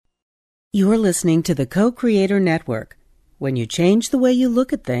You're listening to the Co-Creator Network. When you change the way you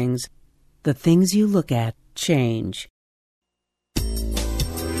look at things, the things you look at change.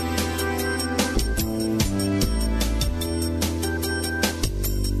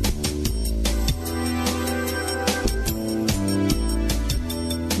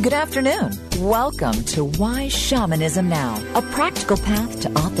 Good afternoon. Welcome to Why Shamanism Now, a practical path to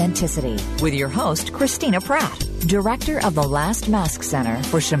authenticity with your host, Christina Pratt, Director of the Last Mask Center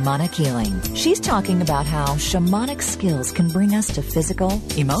for Shamanic Healing. She's talking about how shamanic skills can bring us to physical,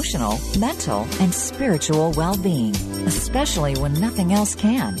 emotional, mental, and spiritual well-being, especially when nothing else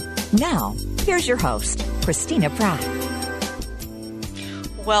can. Now, here's your host, Christina Pratt.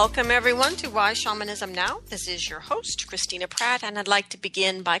 Welcome, everyone, to Why Shamanism Now. This is your host, Christina Pratt, and I'd like to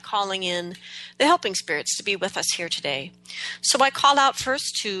begin by calling in the helping spirits to be with us here today. So I call out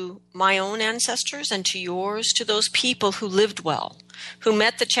first to my own ancestors and to yours, to those people who lived well, who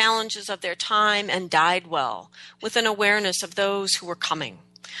met the challenges of their time and died well, with an awareness of those who were coming.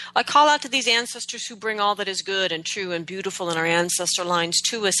 I call out to these ancestors who bring all that is good and true and beautiful in our ancestor lines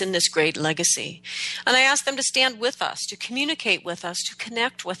to us in this great legacy. And I ask them to stand with us, to communicate with us, to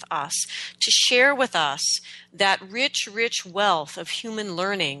connect with us, to share with us that rich, rich wealth of human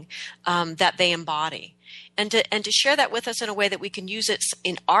learning that they embody. And to share that with us in a way that we can use it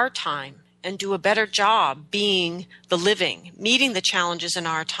in our time and do a better job being the living, meeting the challenges in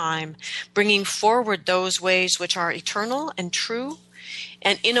our time, bringing forward those ways which are eternal and true,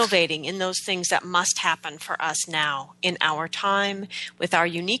 and innovating in those things that must happen for us now in our time with our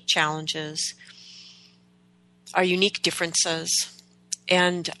unique challenges, our unique differences,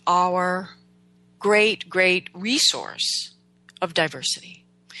 and our great, great resource of diversity.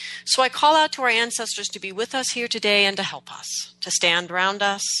 So I call out to our ancestors to be with us here today and to help us, to stand around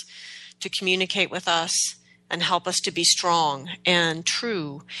us, to communicate with us, and help us to be strong and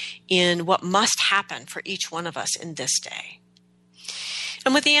true in what must happen for each one of us in this day.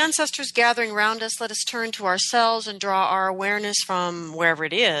 And with the ancestors gathering around us, let us turn to ourselves and draw our awareness from wherever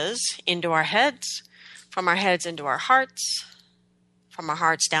it is into our heads, from our heads into our hearts, from our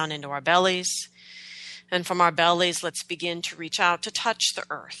hearts down into our bellies. And from our bellies, let's begin to reach out to touch the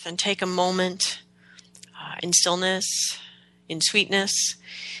earth and take a moment in stillness, in sweetness,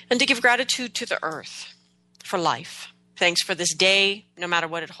 and to give gratitude to the earth for life. Thanks for this day, no matter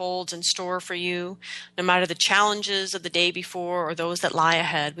what it holds in store for you, no matter the challenges of the day before or those that lie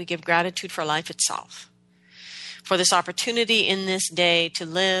ahead. We give gratitude for life itself, for this opportunity in this day to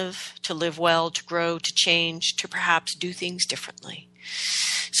live well, to grow, to change, to perhaps do things differently.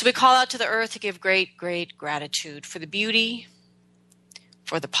 So we call out to the earth to give great, great gratitude for the beauty,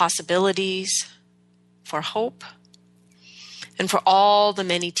 for the possibilities, for hope, and for all the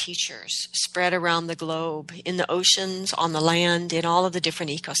many teachers spread around the globe, in the oceans, on the land, in all of the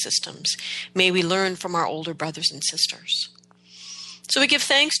different ecosystems. May we learn from our older brothers and sisters. So we give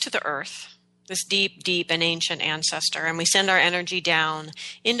thanks to the earth, this deep, deep and ancient ancestor, and we send our energy down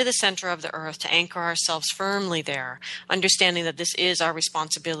into the center of the earth to anchor ourselves firmly there, understanding that this is our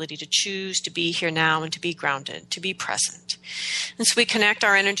responsibility to choose to be here now and to be grounded, to be present. And so we connect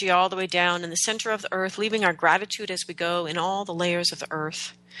our energy all the way down in the center of the earth, leaving our gratitude as we go in all the layers of the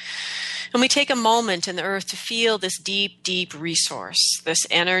earth. And we take a moment in the earth to feel this deep, deep resource, this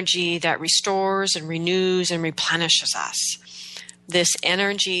energy that restores and renews and replenishes us. This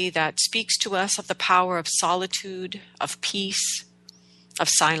energy that speaks to us of the power of solitude, of peace, of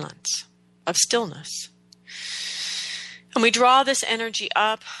silence, of stillness. And we draw this energy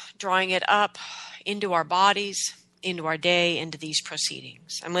up, drawing it up into our bodies, into our day, into these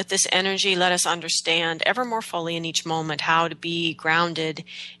proceedings. And with this energy, let us understand ever more fully in each moment how to be grounded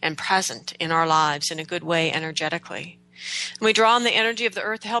and present in our lives in a good way energetically. And we draw on the energy of the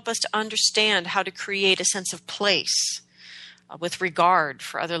earth to help us to understand how to create a sense of place with regard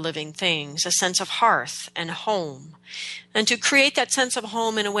for other living things, a sense of hearth and home, and to create that sense of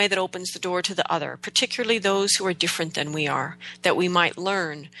home in a way that opens the door to the other, particularly those who are different than we are, that we might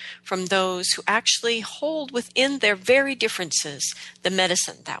learn from those who actually hold within their very differences the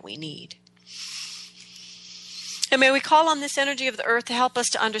medicine that we need. And may we call on this energy of the earth to help us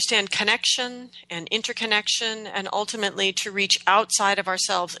to understand connection and interconnection, and ultimately to reach outside of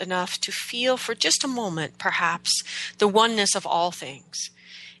ourselves enough to feel for just a moment, perhaps, the oneness of all things.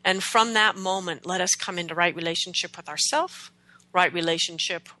 And from that moment, let us come into right relationship with ourselves, right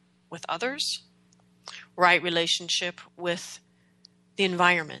relationship with others, right relationship with the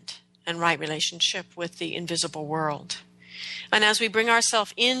environment, and right relationship with the invisible world. And as we bring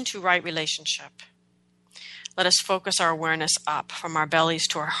ourselves into right relationship, let us focus our awareness up from our bellies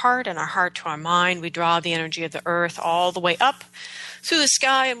to our heart and our heart to our mind. We draw the energy of the earth all the way up through the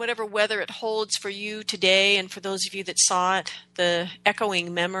sky and whatever weather it holds for you today. And for those of you that saw it, the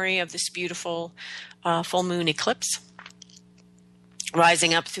echoing memory of this beautiful full moon eclipse,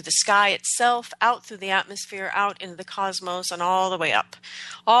 rising up through the sky itself, out through the atmosphere, out into the cosmos, and all the way up,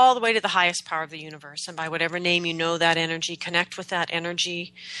 all the way to the highest power of the universe. And by whatever name you know that energy, connect with that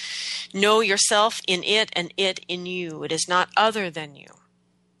energy. Know yourself in it and it in you. It is not other than you.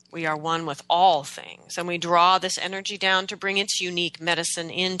 We are one with all things, and we draw this energy down to bring its unique medicine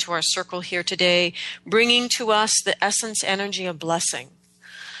into our circle here today, bringing to us the essence energy of blessing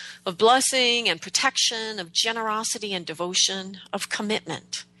and protection, of generosity and devotion, of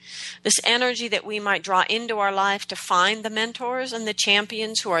commitment. This energy that we might draw into our life to find the mentors and the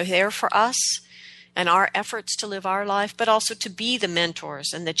champions who are there for us and our efforts to live our life, but also to be the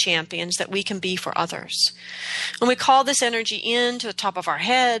mentors and the champions that we can be for others. And we call this energy into the top of our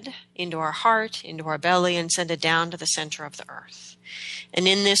head, into our heart, into our belly, and send it down to the center of the earth. And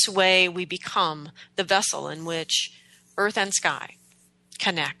in this way, we become the vessel in which earth and sky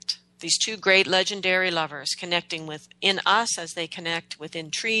connect. These two great legendary lovers connecting within us as they connect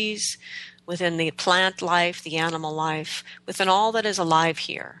within trees, within the plant life, the animal life, within all that is alive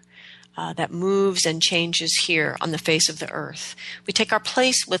here, that moves and changes here on the face of the earth. We take our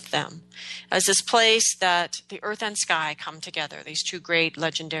place with them as this place that the earth and sky come together, these two great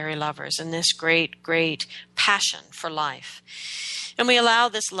legendary lovers, and this great, great passion for life. And we allow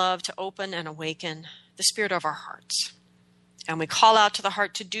this love to open and awaken the spirit of our hearts. And we call out to the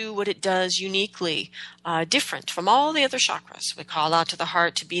heart to do what it does uniquely, different from all the other chakras. We call out to the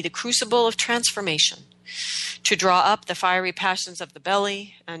heart to be the crucible of transformation, to draw up the fiery passions of the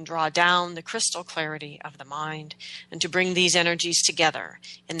belly and draw down the crystal clarity of the mind, and to bring these energies together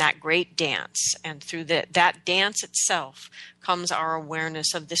in that great dance. And through that dance itself comes our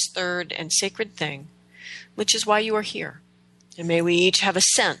awareness of this third and sacred thing, which is why you are here. And may we each have a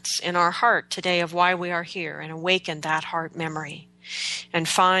sense in our heart today of why we are here, and awaken that heart memory and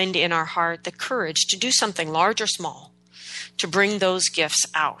find in our heart the courage to do something large or small to bring those gifts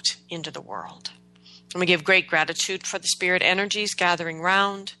out into the world. And we give great gratitude for the spirit energies gathering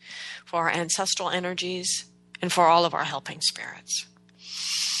round, for our ancestral energies, and for all of our helping spirits.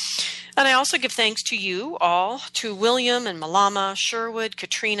 And I also give thanks to you all, to William and Malama, Sherwood,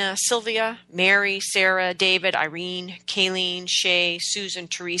 Katrina, Sylvia, Mary, Sarah, David, Irene, Kayleen, Shay, Susan,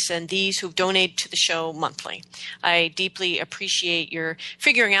 Teresa, and these who've donated to the show monthly. I deeply appreciate your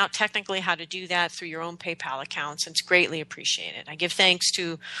figuring out technically how to do that through your own PayPal accounts. It's greatly appreciated. I give thanks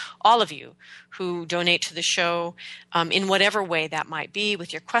to all of you who donate to the show in whatever way that might be,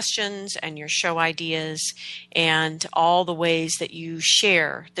 with your questions and your show ideas and all the ways that you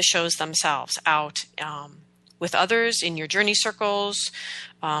share the shows themselves out with others in your journey circles,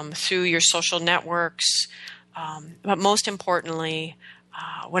 through your social networks. But most importantly,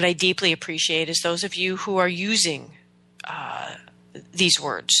 what I deeply appreciate is those of you who are using these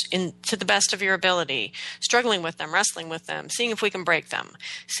words to the best of your ability, struggling with them, wrestling with them, seeing if we can break them,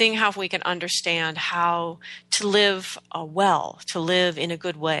 seeing how we can understand how to live well, to live in a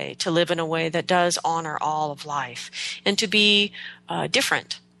good way, to live in a way that does honor all of life, and to be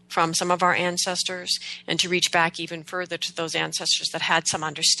different from some of our ancestors, and to reach back even further to those ancestors that had some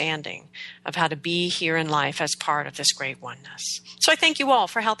understanding of how to be here in life as part of this great oneness. So I thank you all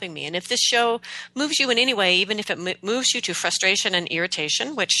for helping me. And if this show moves you in any way, even if it moves you to frustration and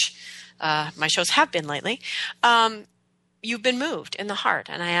irritation, which my shows have been lately, you've been moved in the heart.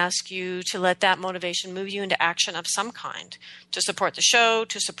 And I ask you to let that motivation move you into action of some kind to support the show,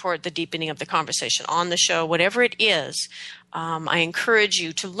 to support the deepening of the conversation on the show, whatever it is. I encourage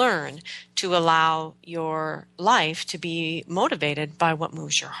you to learn to allow your life to be motivated by what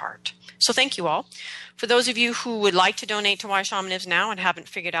moves your heart. So thank you all. For those of you who would like to donate to Why Shamanism Now and haven't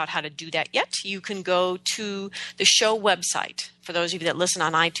figured out how to do that yet, you can go to the show website. For those of you that listen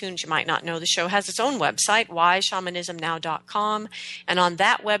on iTunes, you might not know the show has its own website, whyshamanismnow.com. And on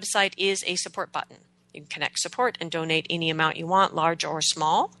that website is a support button. You can connect support and donate any amount you want, large or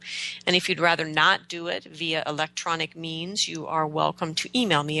small. And if you'd rather not do it via electronic means, you are welcome to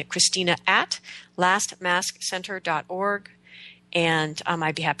email me at Christina@lastmaskcenter.org. And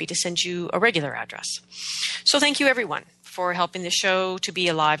I'd be happy to send you a regular address. So thank you, everyone, for helping the show to be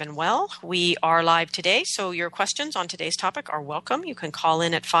alive and well. We are live today, so your questions on today's topic are welcome. You can call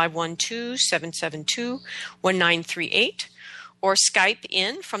in at 512-772-1938 or Skype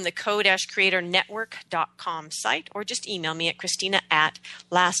in from the co-creatornetwork.com site, or just email me at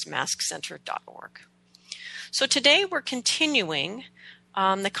Christina@lastmaskcenter.org. So today we're continuing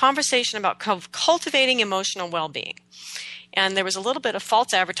the conversation about cultivating emotional well-being. And there was a little bit of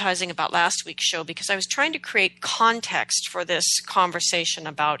false advertising about last week's show because I was trying to create context for this conversation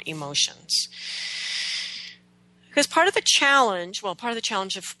about emotions. Because part of the challenge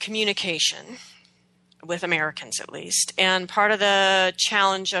of communication, with Americans at least, and part of the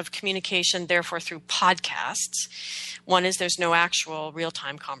challenge of communication, therefore, through podcasts, one is there's no actual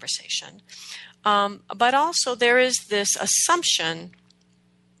real-time conversation. But also there is this assumption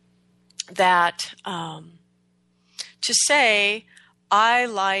that to say, I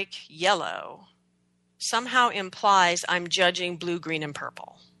like yellow, somehow implies I'm judging blue, green, and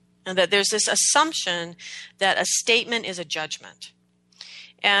purple. And that there's this assumption that a statement is a judgment.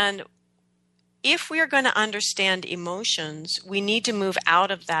 And if we are going to understand emotions, we need to move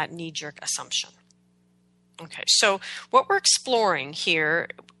out of that knee-jerk assumption. Okay, so what we're exploring here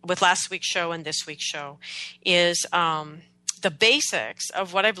with last week's show and this week's show is the basics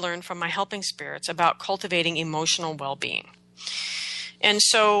of what I've learned from my helping spirits about cultivating emotional well-being. And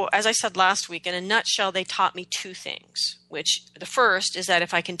so, as I said last week, in a nutshell, they taught me two things, which the first is that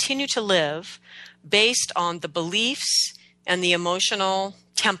if I continue to live based on the beliefs and the emotional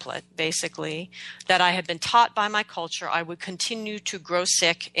template, basically, that I had been taught by my culture, I would continue to grow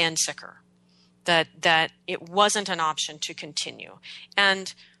sick and sicker, that it wasn't an option to continue.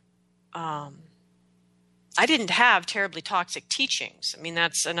 And I didn't have terribly toxic teachings. I mean,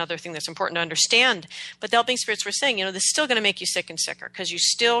 that's another thing that's important to understand. But the helping spirits were saying, this is still going to make you sick and sicker because you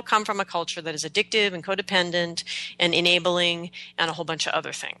still come from a culture that is addictive and codependent and enabling and a whole bunch of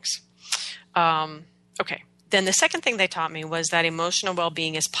other things. Okay. Then the second thing they taught me was that emotional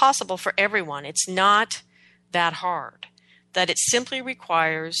well-being is possible for everyone. It's not that hard, that it simply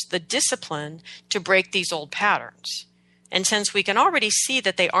requires the discipline to break these old patterns. And since we can already see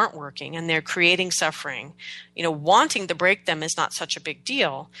that they aren't working and they're creating suffering, wanting to break them is not such a big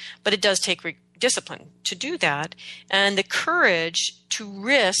deal, but it does take discipline to do that and the courage to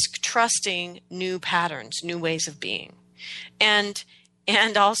risk trusting new patterns, new ways of being. And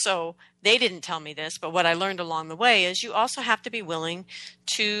also, they didn't tell me this, but what I learned along the way is you also have to be willing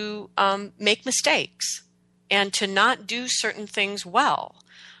to make mistakes and to not do certain things well.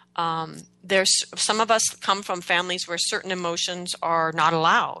 There's some of us come from families where certain emotions are not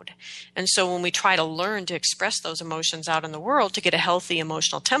allowed. And so when we try to learn to express those emotions out in the world to get a healthy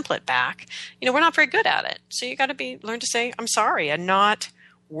emotional template back, we're not very good at it. So you got to learn to say, I'm sorry, and not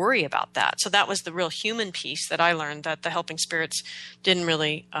worry about that. So that was the real human piece that I learned that the helping spirits didn't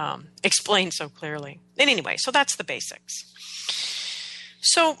really explain so clearly. And anyway, so that's the basics.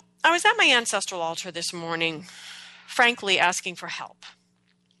 So I was at my ancestral altar this morning, frankly asking for help.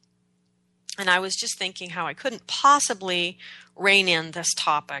 And I was just thinking how I couldn't possibly rein in this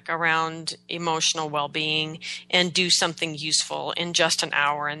topic around emotional well-being and do something useful in just an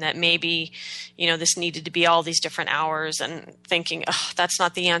hour, and that maybe, this needed to be all these different hours, and thinking, that's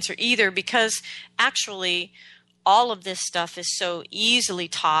not the answer either, because actually all of this stuff is so easily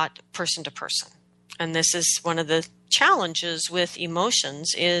taught person to person. And this is one of the challenges with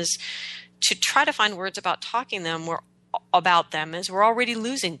emotions, is to try to find words about about them as we're already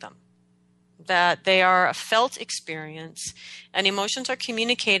losing them. That they are a felt experience, and emotions are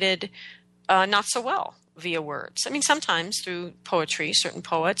communicated not so well via words. I mean, sometimes through poetry, certain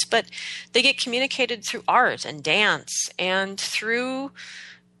poets, but they get communicated through art and dance and through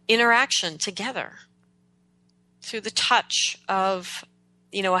interaction together, through the touch of,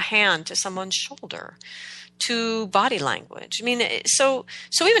 a hand to someone's shoulder, to body language. I mean, so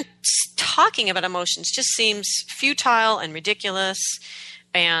even talking about emotions just seems futile and ridiculous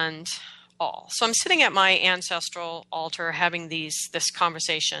and all. So I'm sitting at my ancestral altar having this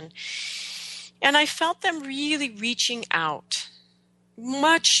conversation, and I felt them really reaching out,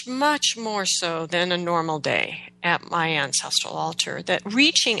 much, much more so than a normal day at my ancestral altar, that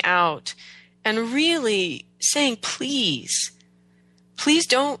reaching out and really saying, please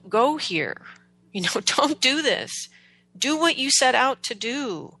don't go here. Don't do this. Do what you set out to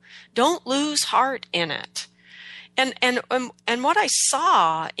do. Don't lose heart in it. And what I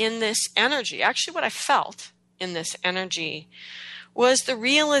saw in this energy, actually what I felt in this energy, was the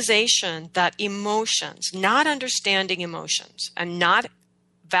realization that emotions, not understanding emotions and not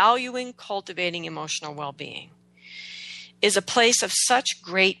valuing, cultivating emotional well-being, is a place of such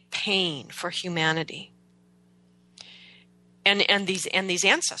great pain for humanity. And these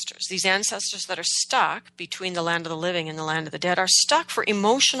ancestors that are stuck between the land of the living and the land of the dead, are stuck for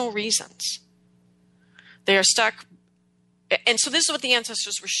emotional reasons. They are stuck and so this is what the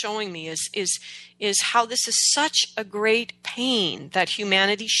ancestors were showing me is how this is such a great pain that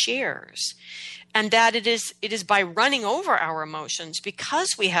humanity shares. And that it is by running over our emotions, because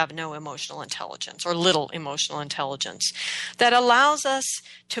we have no emotional intelligence or little emotional intelligence, that allows us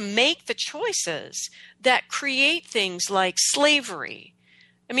to make the choices that create things like slavery.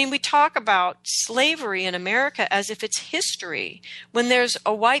 I mean, we talk about slavery in America as if it's history, when there's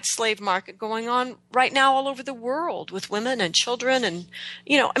a white slave market going on right now all over the world with women and children. And,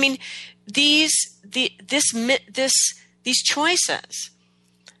 I mean, these choices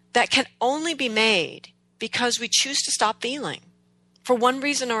that can only be made because we choose to stop feeling for one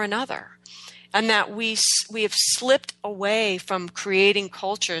reason or another. And that we have slipped away from creating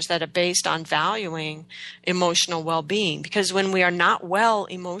cultures that are based on valuing emotional well-being. Because when we are not well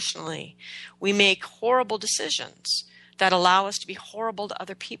emotionally, we make horrible decisions that allow us to be horrible to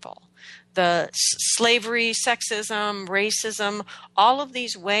other people. The slavery, sexism, racism, all of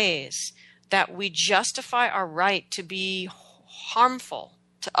these ways that we justify our right to be harmful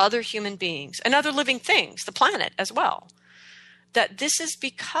to other human beings and other living things, the planet as well. That this is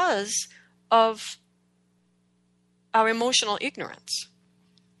because of our emotional ignorance.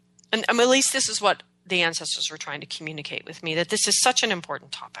 And at least this is what the ancestors were trying to communicate with me, that this is such an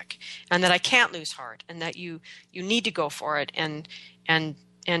important topic and that I can't lose heart and that you need to go for it. And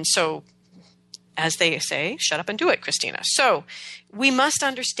so, as they say, shut up and do it, Christina. So we must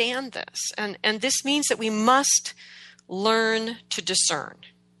understand this. And this means that we must learn to discern.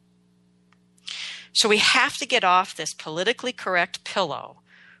 So we have to get off this politically correct pillow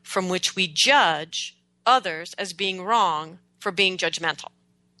from which we judge others as being wrong for being judgmental.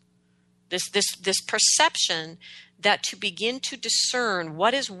 This perception that to begin to discern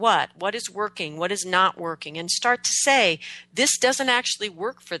what is working, what is not working, and start to say, this doesn't actually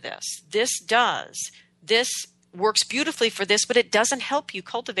work for this. This does. This works beautifully for this, but it doesn't help you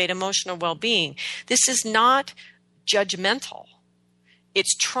cultivate emotional well-being. This is not judgmental.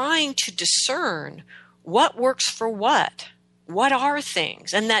 It's trying to discern what works for what are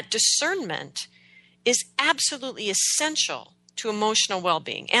things, and that discernment is absolutely essential to emotional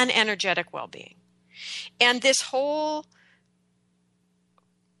well-being and energetic well-being. And this whole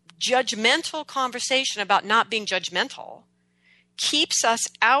judgmental conversation about not being judgmental keeps us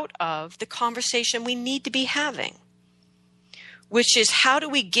out of the conversation we need to be having, which is how do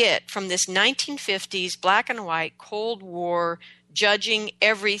we get from this 1950s black and white Cold War judging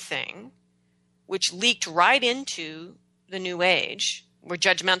everything, which leaked right into the New Age. We're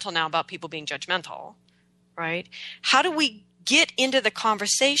judgmental now about people being judgmental, right? How do we get into the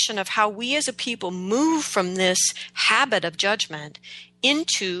conversation of how we as a people move from this habit of judgment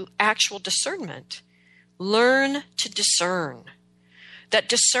into actual discernment? Learn to discern. That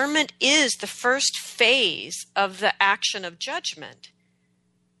discernment is the first phase of the action of judgment.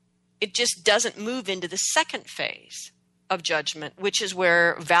 It just doesn't move into the second phase of judgment, which is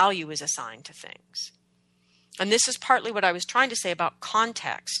where value is assigned to things. And this is partly what I was trying to say about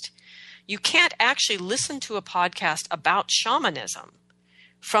context. You can't actually listen to a podcast about shamanism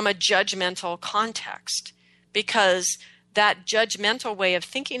from a judgmental context, because that judgmental way of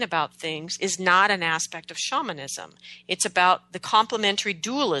thinking about things is not an aspect of shamanism. It's about the complementary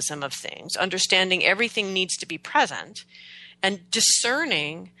dualism of things, understanding everything needs to be present, and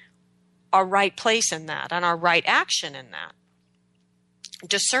discerning our right place in that and our right action in that.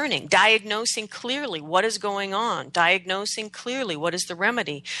 Discerning, diagnosing clearly what is going on, diagnosing clearly what is the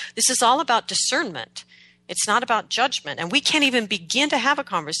remedy. This is all about discernment. It's not about judgment. And we can't even begin to have a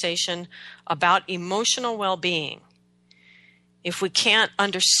conversation about emotional well-being if we can't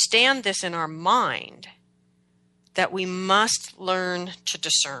understand this in our mind, that we must learn to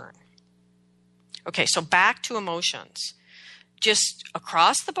discern. Okay, so back to emotions. Just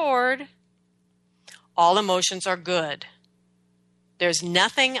across the board, all emotions are good. There's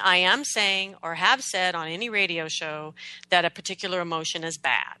nothing I am saying or have said on any radio show that a particular emotion is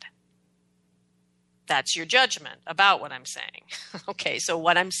bad. That's your judgment about what I'm saying. Okay, so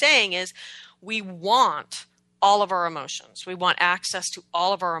what I'm saying is we want all of our emotions. We want access to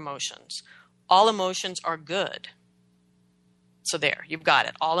all of our emotions. All emotions are good. So there, you've got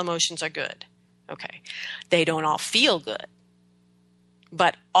it. All emotions are good. Okay, they don't all feel good.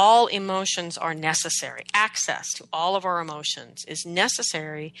 But all emotions are necessary. Access to all of our emotions is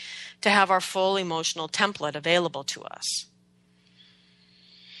necessary to have our full emotional template available to us.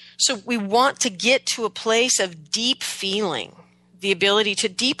 So we want to get to a place of deep feeling, the ability to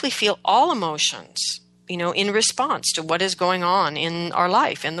deeply feel all emotions, in response to what is going on in our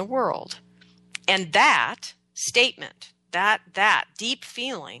life, in the world. And that statement, that deep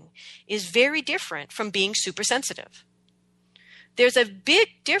feeling is very different from being super sensitive. there's a big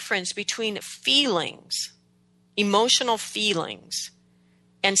difference between feelings, emotional feelings,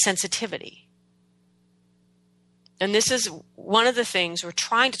 and sensitivity. And this is one of the things we're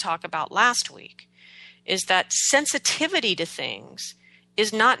trying to talk about last week, is that sensitivity to things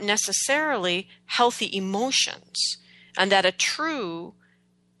is not necessarily healthy emotions, and that a true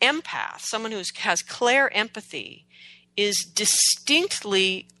empath, someone who has clear empathy, is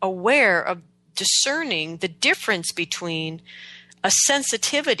distinctly aware of discerning the difference between a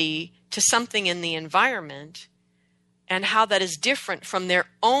sensitivity to something in the environment and how that is different from their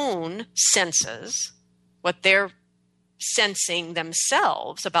own senses, what they're sensing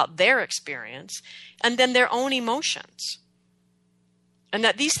themselves about their experience, and then their own emotions. And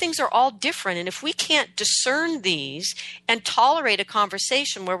that these things are all different. And if we can't discern these and tolerate a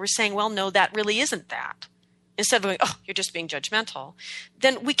conversation where we're saying, well, no, that really isn't that, instead of going, oh, you're just being judgmental,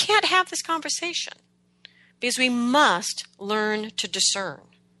 then we can't have this conversation, because we must learn to discern.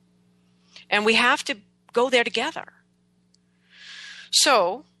 And we have to go there together.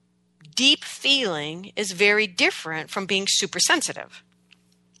 So, deep feeling is very different from being super sensitive.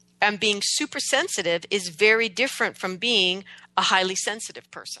 And being super sensitive is very different from being a highly sensitive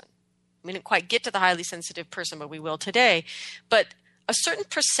person. We didn't quite get to the highly sensitive person, but we will today. But a certain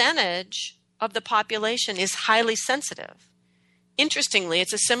percentage of the population is highly sensitive. Interestingly,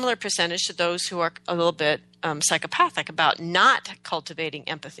 it's a similar percentage to those who are a little bit psychopathic about not cultivating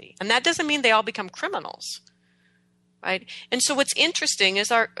empathy. And that doesn't mean they all become criminals, right? And so what's interesting is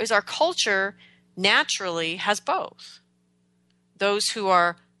our culture naturally has both. Those who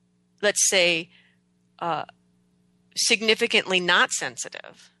are, let's say, significantly not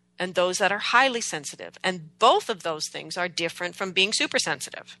sensitive, and those that are highly sensitive. And both of those things are different from being super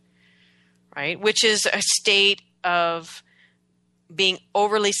sensitive, right? Which is a state of being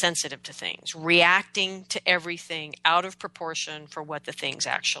overly sensitive to things, reacting to everything out of proportion for what the things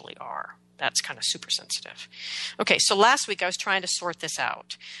actually are. That's kind of super sensitive. Okay, so last week I was trying to sort this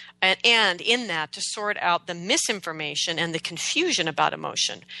out. And in that, to sort out the misinformation and the confusion about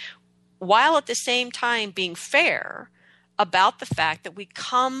emotion, while at the same time being fair about the fact that we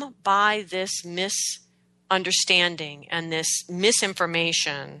come by this misunderstanding and this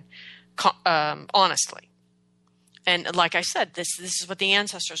misinformation honestly. And like I said, this is what the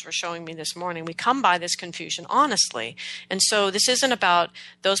ancestors were showing me this morning. We come by this confusion honestly. And so this isn't about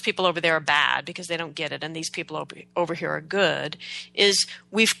those people over there are bad because they don't get it and these people over here are good. Is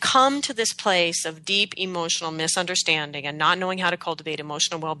we've come to this place of deep emotional misunderstanding and not knowing how to cultivate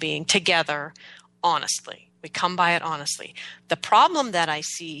emotional well-being together honestly. We come by it honestly. The problem that I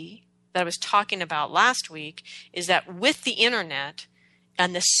see, that I was talking about last week, is that with the internet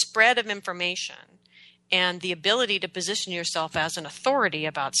and the spread of information, and the ability to position yourself as an authority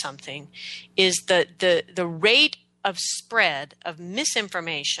about something, is the rate of spread of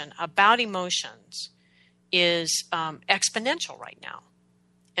misinformation about emotions is exponential right now.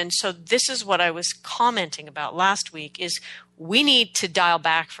 And so this is what I was commenting about last week, is we need to dial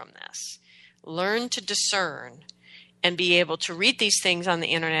back from this, learn to discern, and be able to read these things on the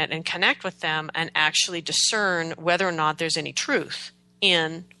internet and connect with them and actually discern whether or not there's any truth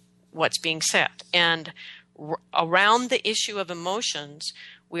in what's being said. And around the issue of emotions,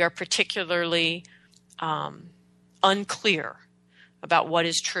 we are particularly unclear about what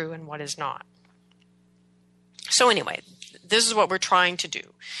is true and what is not. So anyway, this is what we're trying to do.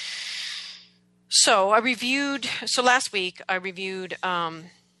 So last week I reviewed in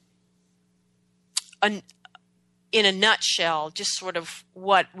a nutshell just sort of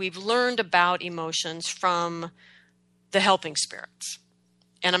what we've learned about emotions from the helping spirits.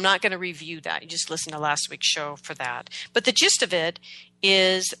 And I'm not going to review that. You just listen to last week's show for that. But the gist of it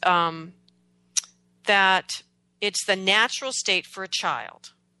is that it's the natural state for a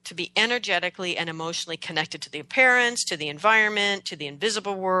child to be energetically and emotionally connected to the parents, to the environment, to the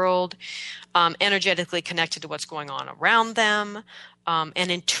invisible world, energetically connected to what's going on around them,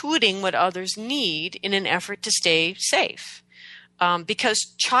 and intuiting what others need in an effort to stay safe.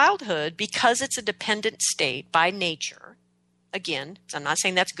 Because childhood, because it's a dependent state by nature, again, I'm not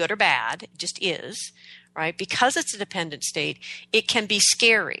saying that's good or bad, it just is, right? Because it's a dependent state, it can be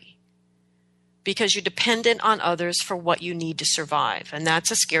scary because you're dependent on others for what you need to survive. And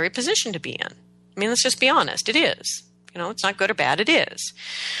that's a scary position to be in. I mean, let's just be honest. It is. It's not good or bad. It is.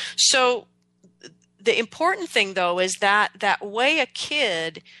 So the important thing, though, is that way a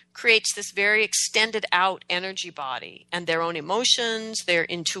kid creates this very extended out energy body, and their own emotions, their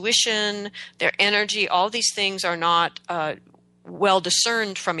intuition, their energy, all these things are not well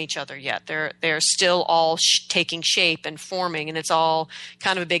discerned from each other yet. They're still all taking shape and forming, and it's all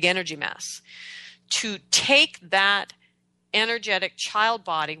kind of a big energy mess. To take that energetic child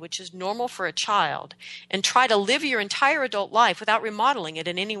body, which is normal for a child, and try to live your entire adult life without remodeling it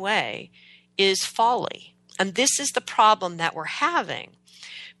in any way is folly. And this is the problem that we're having,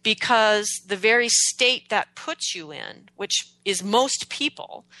 because the very state that puts you in, which is most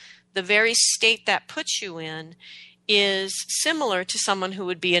people, the very state that puts you in is similar to someone who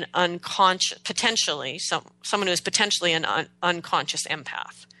would be an unconscious, potentially, someone who is potentially an unconscious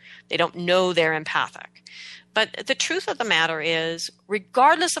empath. They don't know they're empathic. But the truth of the matter is,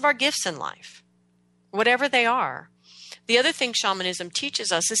 regardless of our gifts in life, whatever they are, the other thing shamanism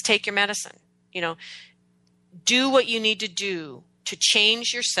teaches us is take your medicine. Do what you need to do to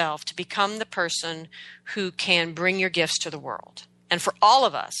change yourself to become the person who can bring your gifts to the world. And for all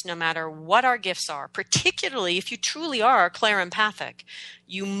of us, no matter what our gifts are, particularly if you truly are clairempathic,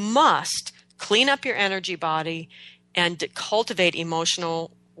 you must clean up your energy body and cultivate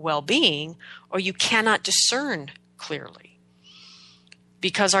emotional well-being, or you cannot discern clearly.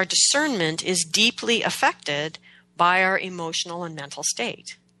 Because our discernment is deeply affected by our emotional and mental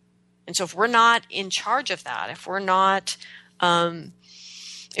state. And so if we're not in charge of that, if we're not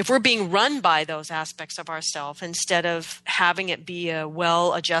if we're being run by those aspects of ourselves instead of having it be a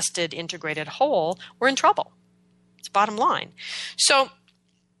well-adjusted, integrated whole, we're in trouble. It's bottom line. So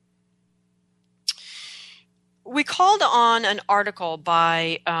we called on an article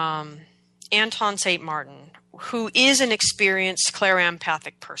by Anton St. Martin, who is an experienced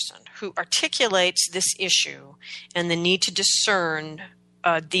clairempathic person who articulates this issue and the need to discern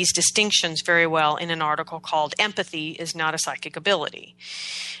these distinctions very well in an article called Empathy is Not a Psychic Ability.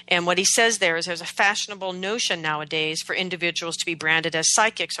 And what he says there is there's a fashionable notion nowadays for individuals to be branded as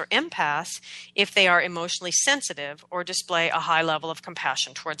psychics or empaths if they are emotionally sensitive or display a high level of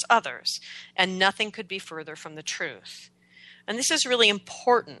compassion towards others. And nothing could be further from the truth. And this is really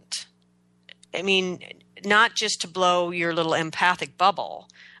important. I mean, not just to blow your little empathic bubble.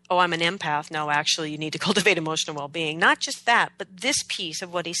 Oh, I'm an empath. No, actually, you need to cultivate emotional well-being. Not just that, but this piece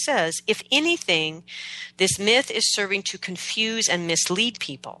of what he says. If anything, this myth is serving to confuse and mislead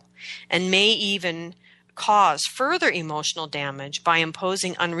people and may even cause further emotional damage by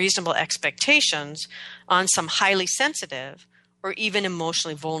imposing unreasonable expectations on some highly sensitive or even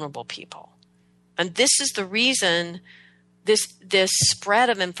emotionally vulnerable people. And this is the reason this spread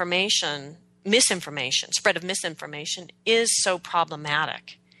of spread of misinformation is so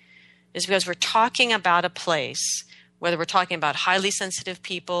problematic. Is because we're talking about a place, whether we're talking about highly sensitive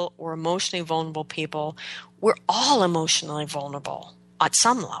people or emotionally vulnerable people, we're all emotionally vulnerable at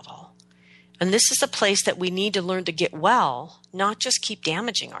some level. And this is a place that we need to learn to get well, not just keep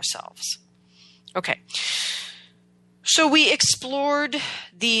damaging ourselves. Okay. So we explored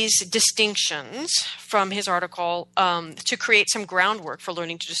these distinctions from his article to create some groundwork for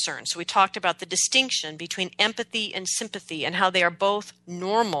learning to discern. So we talked about the distinction between empathy and sympathy and how they are both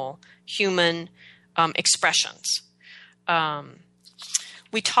normal human expressions.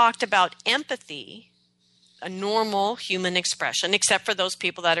 We talked about empathy, a normal human expression, except for those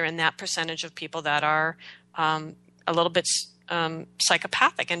people that are in that percentage of people that are a little bit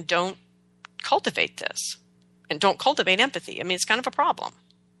psychopathic and don't cultivate this. And don't cultivate empathy. I mean, it's kind of a problem,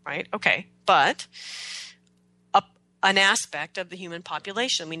 right? Okay, but an aspect of the human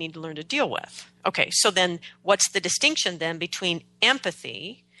population we need to learn to deal with. Okay, so then what's the distinction then between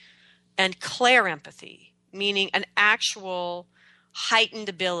empathy and clairempathy, meaning an actual heightened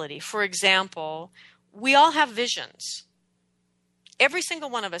ability? For example, we all have visions. Every single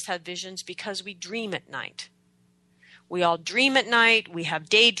one of us have visions because we dream at night. We all dream at night, we have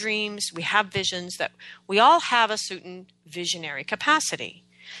daydreams, we have visions, that we all have a certain visionary capacity.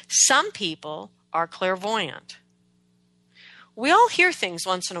 Some people are clairvoyant. We all hear things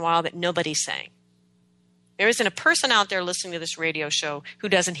once in a while that nobody's saying. There isn't a person out there listening to this radio show who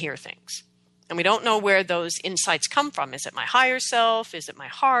doesn't hear things. And we don't know where those insights come from. Is it my higher self? Is it my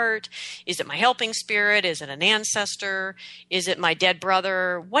heart? Is it my helping spirit? Is it an ancestor? Is it my dead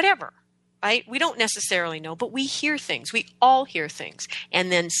brother? Whatever. Right? We don't necessarily know, but we hear things. We all hear things.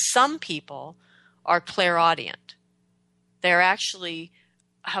 And then some people are clairaudient. They actually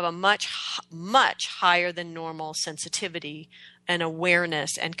have a much higher than normal sensitivity and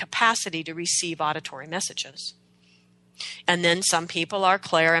awareness and capacity to receive auditory messages. And then some people are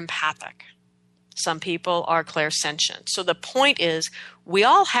clairempathic. Some people are clairsentient. So the point is, we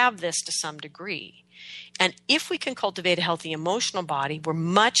all have this to some degree. And if we can cultivate a healthy emotional body, we're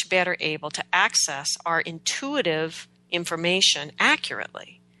much better able to access our intuitive information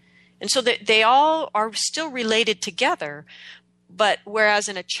accurately. And so that they all are still related together, but whereas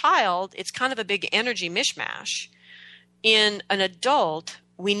in a child, it's kind of a big energy mishmash, in an adult,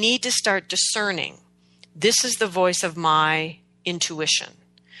 we need to start discerning This is the voice of my intuition.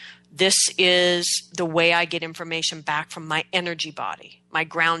 This is the way I get information back from my energy body, my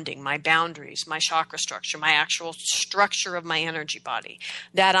grounding, my boundaries, my chakra structure, my actual structure of my energy body,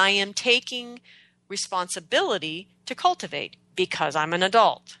 that I am taking responsibility to cultivate because I'm an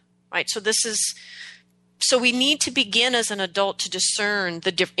adult, right? So we need to begin as an adult to discern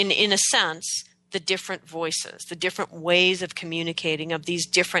in a sense, the different voices, the different ways of communicating of these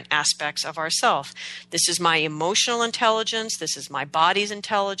different aspects of ourself. This is my emotional intelligence. This is my body's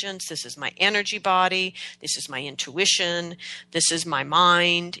intelligence. This is my energy body. This is my intuition. This is my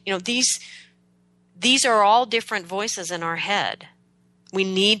mind. These are all different voices in our head. We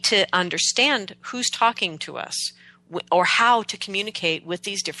need to understand who's talking to us or how to communicate with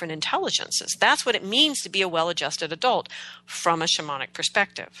these different intelligences. That's what it means to be a well-adjusted adult from a shamanic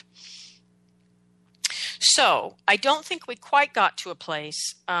perspective. So I don't think we quite got to a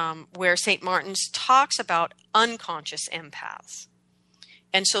place where St. Martin's talks about unconscious empaths.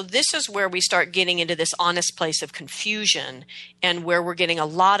 And so this is where we start getting into this honest place of confusion and where we're getting a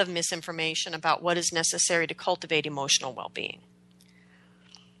lot of misinformation about what is necessary to cultivate emotional well-being.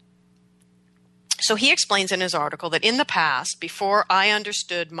 So he explains in his article that in the past, before I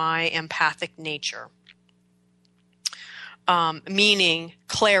understood my empathic nature, meaning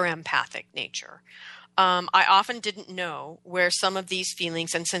clairempathic nature, I often didn't know where some of these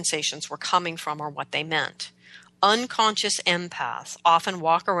feelings and sensations were coming from or what they meant. Unconscious empaths often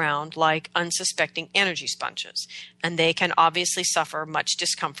walk around like unsuspecting energy sponges, and they can obviously suffer much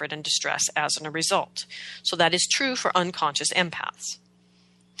discomfort and distress as a result. So that is true for unconscious empaths.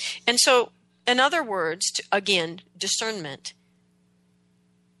 And so, in other words, again, discernment.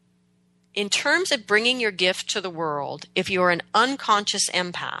 In terms of bringing your gift to the world, if you're an unconscious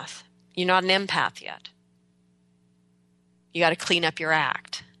empath, you're not an empath yet. You got to clean up your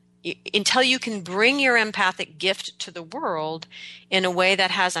act. Until you can bring your empathic gift to the world in a way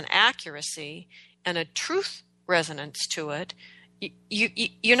that has an accuracy and a truth resonance to it,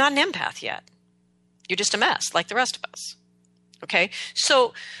 you're not an empath yet. You're just a mess like the rest of us. Okay,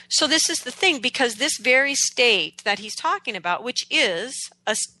 so this is the thing, because this very state that he's talking about, which is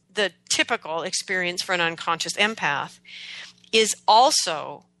the typical experience for an unconscious empath, is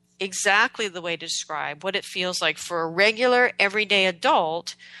also exactly the way to describe what it feels like for a regular, everyday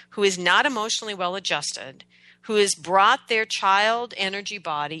adult who is not emotionally well adjusted, who has brought their child energy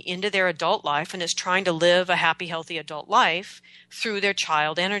body into their adult life and is trying to live a happy, healthy adult life through their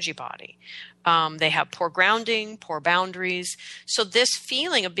child energy body. They have poor grounding, poor boundaries. So this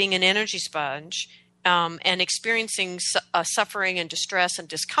feeling of being an energy sponge and experiencing suffering and distress and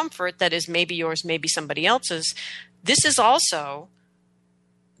discomfort that is maybe yours, maybe somebody else's, this is also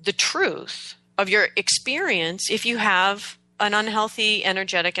the truth of your experience if you have an unhealthy,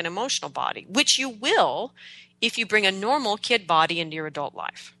 energetic, and emotional body, which you will if you bring a normal kid body into your adult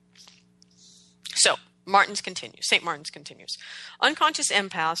life. So, St. Martin's continues. Unconscious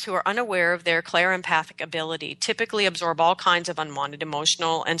empaths who are unaware of their clairempathic ability typically absorb all kinds of unwanted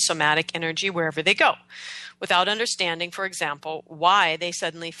emotional and somatic energy wherever they go, without understanding, for example, why they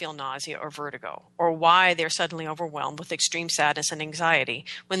suddenly feel nausea or vertigo, or why they're suddenly overwhelmed with extreme sadness and anxiety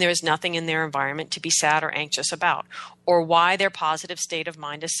when there is nothing in their environment to be sad or anxious about, or why their positive state of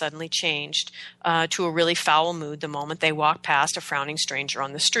mind is suddenly changed to a really foul mood the moment they walk past a frowning stranger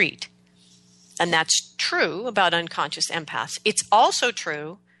on the street. And that's true about unconscious empaths. It's also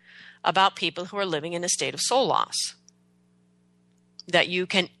true about people who are living in a state of soul loss, that you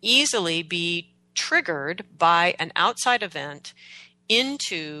can easily be triggered by an outside event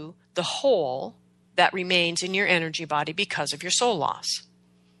into the hole that remains in your energy body because of your soul loss.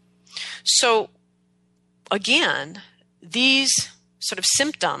 So again, these sort of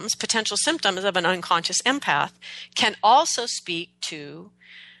symptoms, potential symptoms of an unconscious empath, can also speak to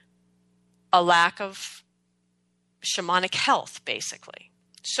a lack of shamanic health, basically.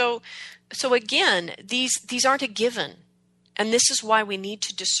 So again, these aren't a given, and this is why we need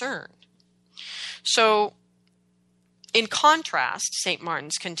to discern. So in contrast, St.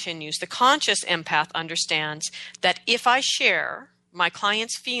 Martin's continues, the conscious empath understands that if I share my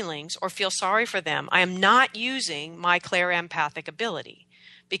client's feelings or feel sorry for them, I am not using my clairempathic ability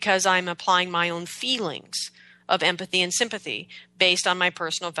because I'm applying my own feelings of empathy and sympathy based on my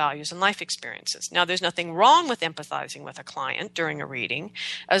personal values and life experiences. Now, there's nothing wrong with empathizing with a client during a reading,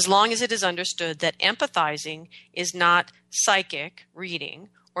 as long as it is understood that empathizing is not psychic reading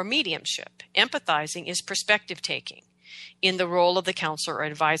or mediumship. Empathizing is perspective taking in the role of the counselor or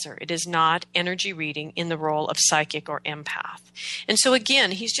advisor. It is not energy reading in the role of psychic or empath. And so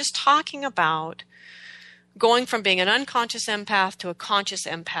again, he's just talking about going from being an unconscious empath to a conscious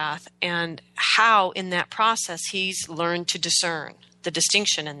empath, and how in that process he's learned to discern the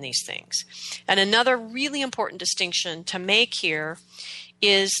distinction in these things. And another really important distinction to make here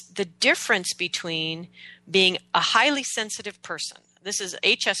is the difference between being a highly sensitive person. This is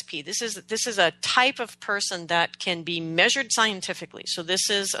HSP. This is a type of person that can be measured scientifically. So this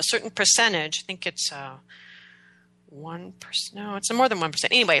is a certain percentage. I think it's 1%. No, it's more than 1%.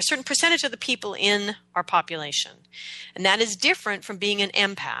 Anyway, a certain percentage of the people in our population. And that is different from being an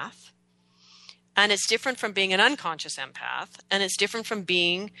empath. And it's different from being an unconscious empath. And it's different from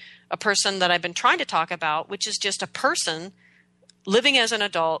being a person that I've been trying to talk about, which is just a person living as an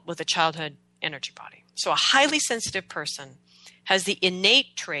adult with a childhood energy body. So a highly sensitive person has the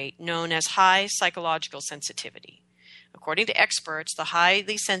innate trait known as high psychological sensitivity. According to experts, the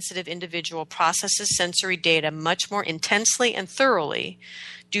highly sensitive individual processes sensory data much more intensely and thoroughly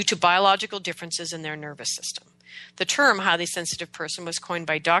due to biological differences in their nervous system. The term highly sensitive person was coined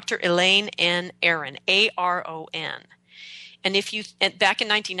by Dr. Elaine N. Aron, A-R-O-N. And back in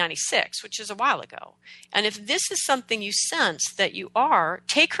 1996, which is a while ago. And if this is something you sense that you are,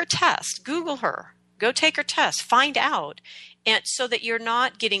 take her test, Google her, go take her test, find out. And so that you're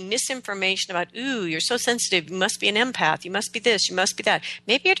not getting misinformation about, ooh, you're so sensitive, you must be an empath, you must be this, you must be that.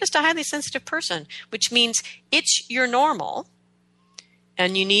 Maybe you're just a highly sensitive person, which means it's your normal,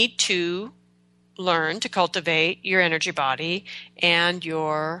 and you need to learn to cultivate your energy body and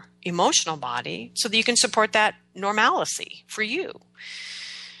your emotional body so that you can support that normalcy for you.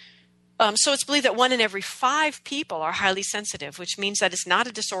 So it's believed that 1 in every 5 people are highly sensitive, which means that it's not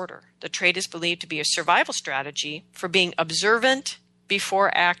a disorder. The trait is believed to be a survival strategy for being observant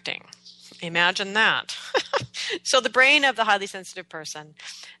before acting. Imagine that. So the brain of the highly sensitive person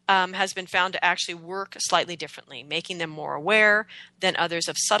has been found to actually work slightly differently, making them more aware than others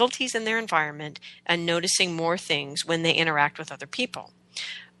of subtleties in their environment and noticing more things when they interact with other people.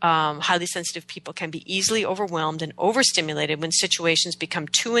 Highly sensitive people can be easily overwhelmed and overstimulated when situations become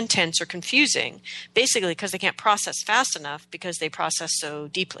too intense or confusing, basically because they can't process fast enough because they process so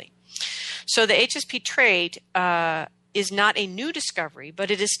deeply. So the HSP trait is not a new discovery,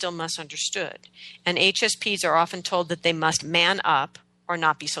 but it is still misunderstood. And HSPs are often told that they must man up or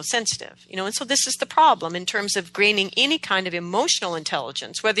not be so sensitive. And so this is the problem in terms of gaining any kind of emotional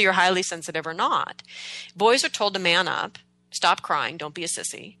intelligence, whether you're highly sensitive or not. Boys are told to man up. Stop crying. Don't be a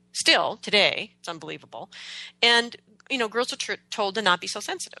sissy. Still, today, it's unbelievable. And, girls are told to not be so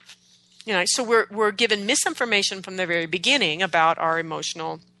sensitive. So we're given misinformation from the very beginning about our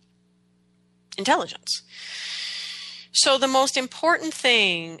emotional intelligence. So the most important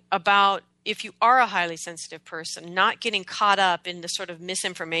thing about if you are a highly sensitive person, not getting caught up in the sort of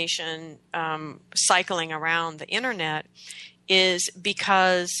misinformation cycling around the internet is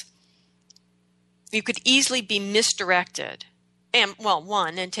because you could easily be misdirected and,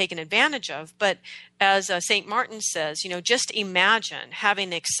 and taken advantage of. But as St. Martin says, just imagine having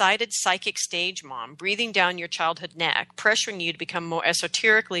an excited psychic stage mom breathing down your childhood neck, pressuring you to become more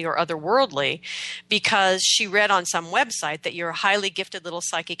esoterically or otherworldly because she read on some website that you're a highly gifted little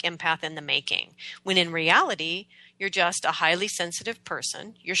psychic empath in the making, when in reality, you're just a highly sensitive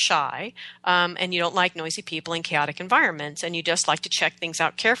person, you're shy, and you don't like noisy people in chaotic environments, and you just like to check things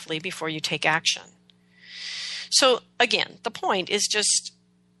out carefully before you take action. So again, the point is just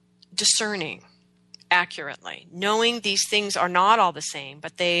discerning accurately, knowing these things are not all the same,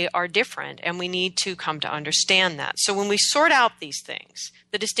 but they are different, and we need to come to understand that. So when we sort out these things,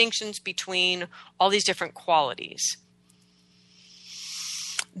 the distinctions between all these different qualities,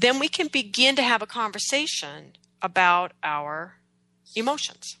 then we can begin to have a conversation about our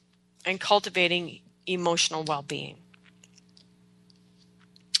emotions and cultivating emotional well-being.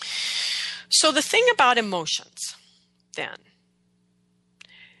 So the thing about emotions, then,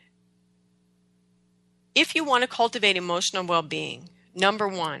 if you want to cultivate emotional well-being, number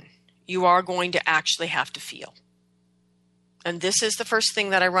one, you are going to actually have to feel. And this is the first thing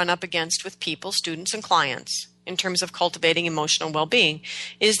that I run up against with people, students, and clients in terms of cultivating emotional well-being,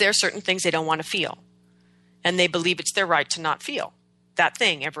 is there are certain things they don't want to feel. And they believe it's their right to not feel that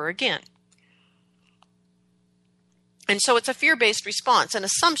thing ever again. And so it's a fear-based response, an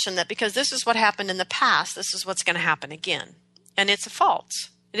assumption that because this is what happened in the past, this is what's going to happen again. And it's false.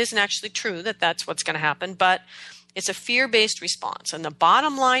 It isn't actually true that that's what's going to happen, but it's a fear-based response. And the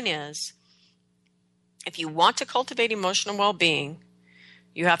bottom line is, if you want to cultivate emotional well-being,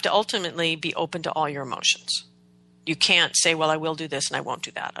 you have to ultimately be open to all your emotions. You can't say, well, I will do this and I won't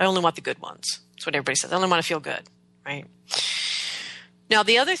do that. I only want the good ones. That's what everybody says. I only want to feel good, right? Now,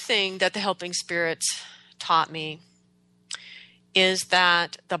 the other thing that the helping spirits taught me is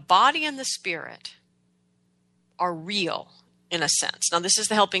that the body and the spirit are real in a sense. Now, this is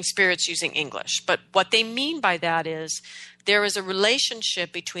the helping spirits using English, but what they mean by that is there is a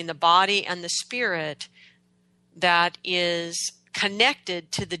relationship between the body and the spirit that is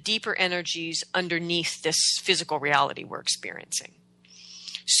connected to the deeper energies underneath this physical reality we're experiencing.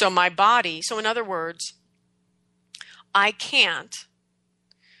 So my body, so in other words, I can't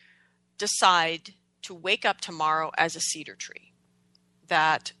decide to wake up tomorrow as a cedar tree,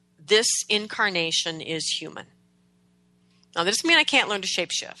 that this incarnation is human. Now, that doesn't mean I can't learn to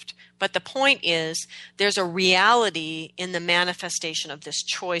shapeshift, but the point is there's a reality in the manifestation of this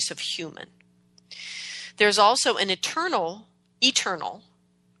choice of human. There's also an eternal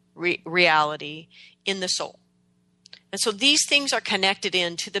reality in the soul. And so these things are connected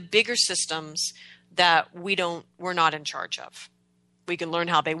into the bigger systems that we're not in charge of. We can learn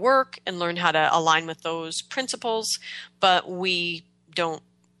how they work and learn how to align with those principles, but we don't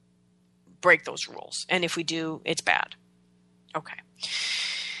break those rules. And if we do, it's bad. Okay.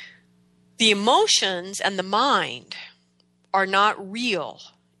 The emotions and the mind are not real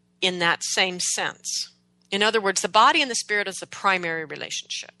in that same sense. In other words, the body and the spirit is the primary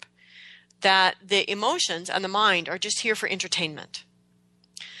relationship. That the emotions and the mind are just here for entertainment.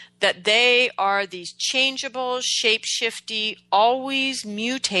 That they are these changeable, shape-shifty, always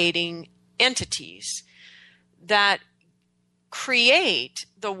mutating entities that create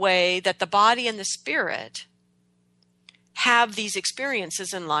the way that the body and the spirit have these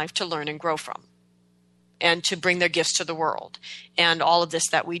experiences in life to learn and grow from and to bring their gifts to the world. And all of this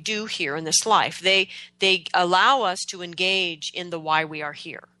that we do here in this life, they allow us to engage in the why we are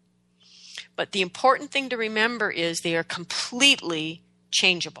here. But the important thing to remember is they are completely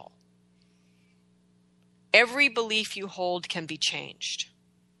changeable. Every belief you hold can be changed.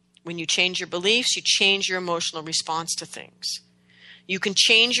 When you change your beliefs, you change your emotional response to things. You can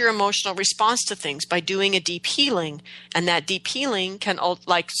change your emotional response to things by doing a deep healing, and that deep healing can,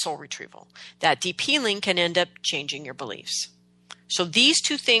 like soul retrieval, that deep healing can end up changing your beliefs. So these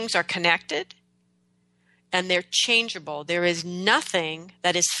two things are connected, and they're changeable. There is nothing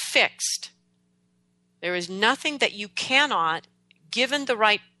that is fixed. There is nothing that you cannot, given the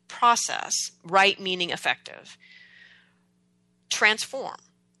right process, right meaning effective, transform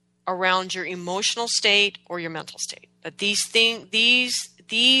around your emotional state or your mental state. That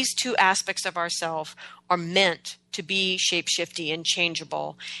these two aspects of ourself are meant to be shape-shifty and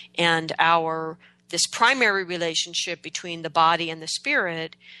changeable, and this primary relationship between the body and the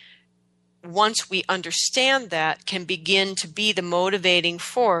spirit, once we understand that, can begin to be the motivating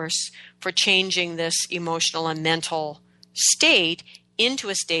force for changing this emotional and mental state into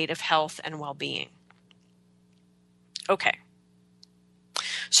a state of health and well-being. Okay.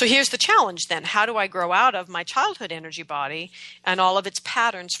 So here's the challenge then. How do I grow out of my childhood energy body and all of its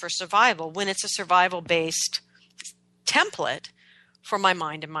patterns for survival when it's a survival-based template for my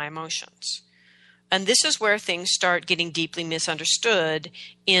mind and my emotions? And this is where things start getting deeply misunderstood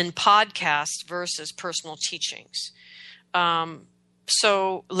in podcasts versus personal teachings.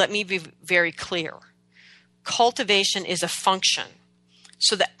 So let me be very clear. Cultivation is a function.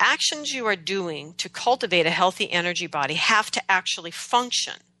 So the actions you are doing to cultivate a healthy energy body have to actually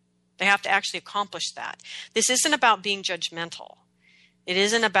function. They have to actually accomplish that. This isn't about being judgmental. It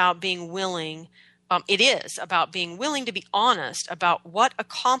isn't about being willing. It is about being willing to be honest about what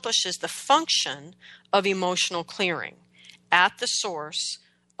accomplishes the function of emotional clearing at the source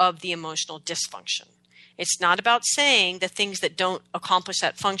of the emotional dysfunction. It's not about saying the things that don't accomplish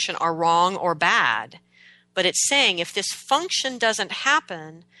that function are wrong or bad. But it's saying if this function doesn't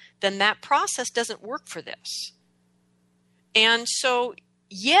happen, then that process doesn't work for this. And so,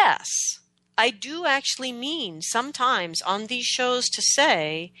 yes, I do actually mean sometimes on these shows to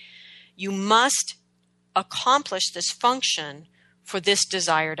say you must accomplish this function for this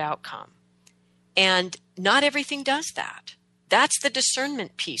desired outcome. And not everything does that. That's the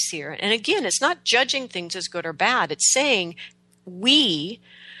discernment piece here. And again, it's not judging things as good or bad. It's saying we,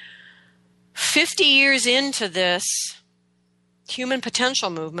 50 years into this human potential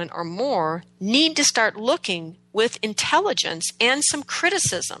movement or more, need to start looking with intelligence and some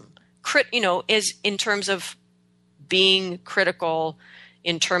criticism, is in terms of being critical,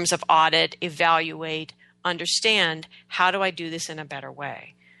 in terms of audit, evaluate, understand, how do I do this in a better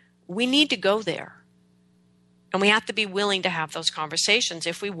way? We need to go there. And we have to be willing to have those conversations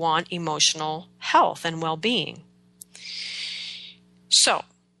if we want emotional health and well-being. So,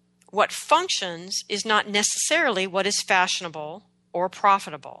 what functions is not necessarily what is fashionable or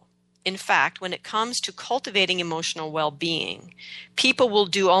profitable. In fact, when it comes to cultivating emotional well-being, people will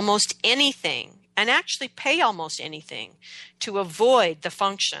do almost anything and actually pay almost anything to avoid the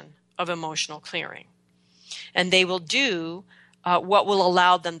function of emotional clearing. and they will do what will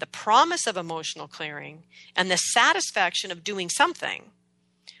allow them the promise of emotional clearing and the satisfaction of doing something,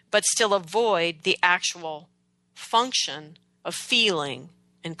 but still avoid the actual function of feeling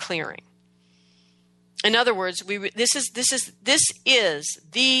and clearing. In other words, this is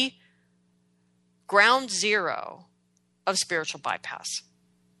the ground zero of spiritual bypass.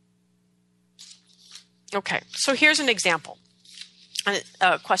 Okay, so here's an example,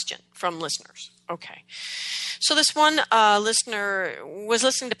 a question from listeners. Okay, so this one listener was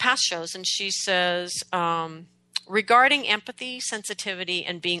listening to past shows, and she says, regarding empathy, sensitivity,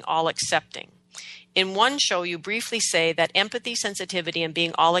 and being all accepting. In one show, you briefly say that empathy, sensitivity, and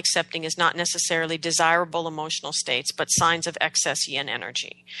being all accepting is not necessarily desirable emotional states, but signs of excess yin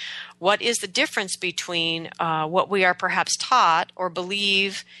energy. What is the difference between what we are perhaps taught or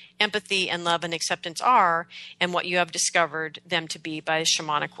believe empathy and love and acceptance are, and what you have discovered them to be by a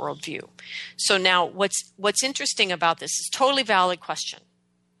shamanic worldview? So now what's interesting about this is totally valid question.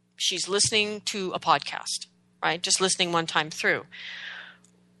 She's listening to a podcast, right? Just listening one time through.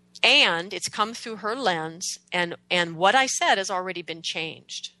 And it's come through her lens, and what I said has already been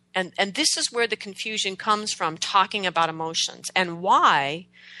changed. And this is where the confusion comes from, talking about emotions, and why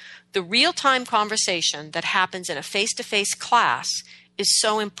the real-time conversation that happens in a face-to-face class is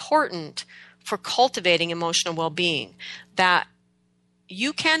so important for cultivating emotional well-being. That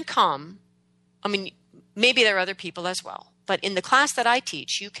you can come, I mean, maybe there are other people as well, but in the class that I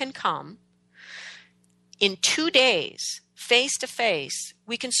teach, you can come in 2 days, face-to-face,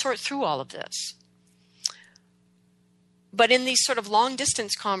 we can sort through all of this. But in these sort of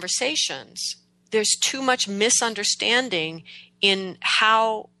long-distance conversations, there's too much misunderstanding in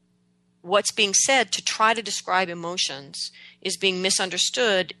how what's being said to try to describe emotions is being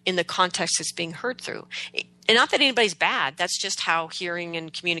misunderstood in the context it's being heard through. And not that anybody's bad, that's just how hearing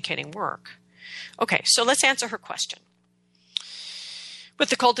and communicating work. Okay, so let's answer her question. With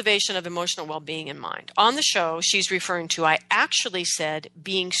the cultivation of emotional well-being in mind. On the show, she's referring to, I actually said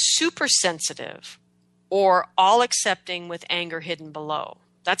being super sensitive or all accepting with anger hidden below.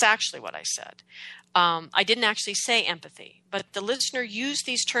 That's actually what I said. I didn't actually say empathy, but the listener used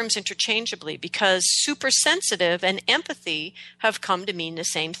these terms interchangeably because super sensitive and empathy have come to mean the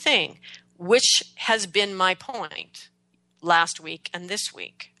same thing, which has been my point last week and this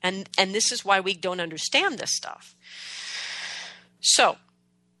week. And this is why we don't understand this stuff. So,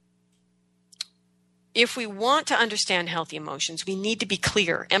 if we want to understand healthy emotions, we need to be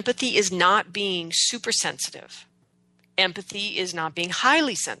clear. Empathy is not being super sensitive. Empathy is not being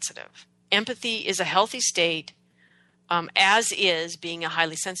highly sensitive. Empathy is a healthy state, as is being a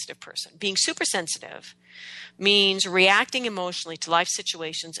highly sensitive person. Being super sensitive means reacting emotionally to life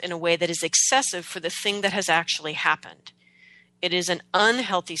situations in a way that is excessive for the thing that has actually happened. It is an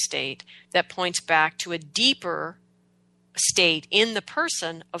unhealthy state that points back to a deeper state in the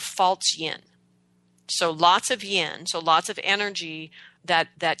person of false yin. So lots of yin, so lots of energy that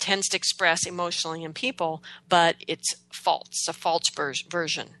tends to express emotionally in people, but it's false. It's a false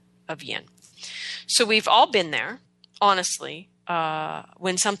version of yin. So we've all been there, honestly,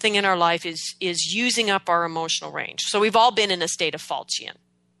 when something in our life is using up our emotional range. So we've all been in a state of false yin.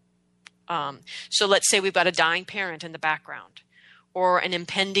 So let's say we've got a dying parent in the background, or an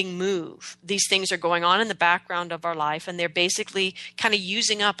impending move. These things are going on in the background of our life, and they're basically kind of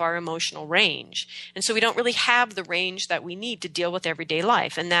using up our emotional range. And so we don't really have the range that we need to deal with everyday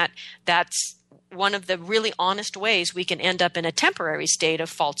life. And that's one of the really honest ways we can end up in a temporary state of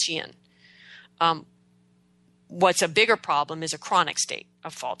false yin. What's a bigger problem is a chronic state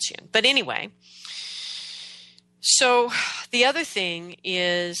of false yin. But anyway, so the other thing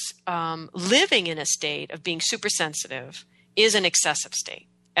is living in a state of being super sensitive is an excessive state,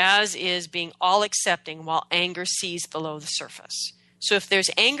 as is being all accepting while anger sees below the surface. So if there's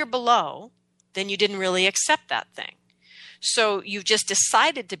anger below, then you didn't really accept that thing. So you've just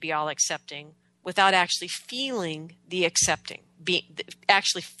decided to be all accepting without actually feeling the accepting,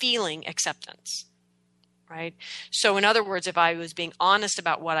 actually feeling acceptance, right? So in other words, if I was being honest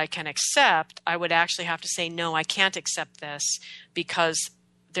about what I can accept, I would actually have to say, no, I can't accept this because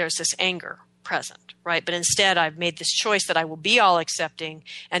there's this anger present, right? But instead, I've made this choice that I will be all accepting,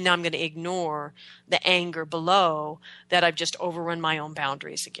 and now I'm going to ignore the anger below that I've just overrun my own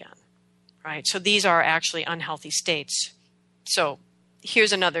boundaries again, right? So these are actually unhealthy states. So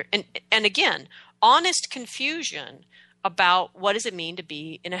here's another, and again, honest confusion about what does it mean to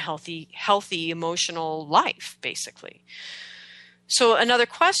be in a healthy emotional life, basically. So another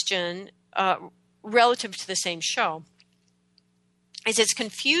question relative to the same show is, it's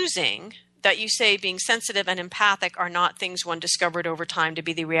confusing that you say being sensitive and empathic are not things one discovered over time to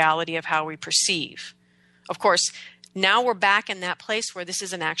be the reality of how we perceive. Of course, now we're back in that place where this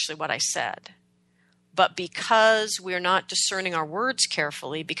isn't actually what I said. But because we're not discerning our words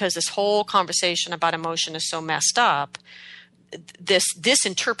carefully, because this whole conversation about emotion is so messed up, this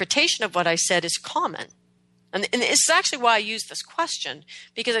interpretation of what I said is common. And it's actually why I use this question,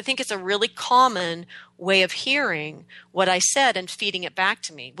 because I think it's a really common way of hearing what I said and feeding it back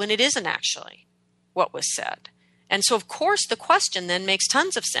to me when it isn't actually what was said. And so, of course, the question then makes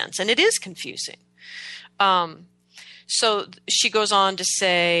tons of sense, and it is confusing. So she goes on to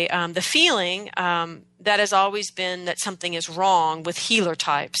say, the feeling that has always been that something is wrong with healer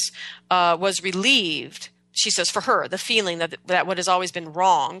types was relieved. She says for her, the feeling that what has always been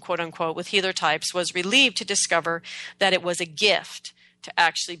wrong, quote unquote, with healer types was relieved to discover that it was a gift to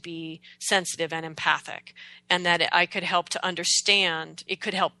actually be sensitive and empathic, and that I could help to understand, it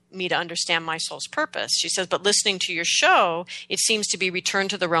could help me to understand my soul's purpose. She says, but listening to your show, it seems to be returned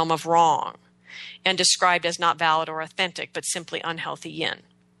to the realm of wrong and described as not valid or authentic, but simply unhealthy yin.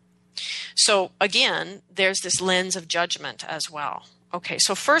 So again, there's this lens of judgment as well. Okay,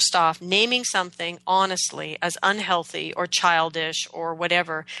 so first off, naming something honestly as unhealthy or childish or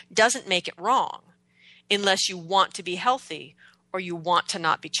whatever doesn't make it wrong unless you want to be healthy or you want to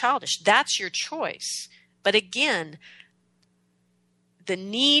not be childish. That's your choice. But again, the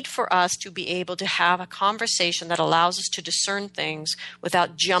need for us to be able to have a conversation that allows us to discern things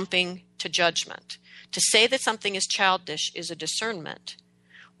without jumping to judgment. To say that something is childish is a discernment.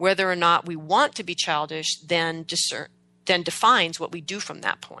 Whether or not we want to be childish then defines what we do from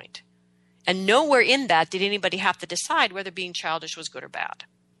that point. And nowhere in that did anybody have to decide whether being childish was good or bad.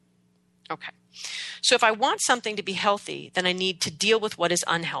 Okay. So if I want something to be healthy, then I need to deal with what is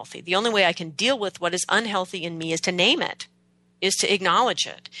unhealthy. The only way I can deal with what is unhealthy in me is to name it, is to acknowledge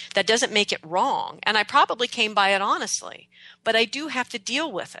it. That doesn't make it wrong. And I probably came by it honestly, but I do have to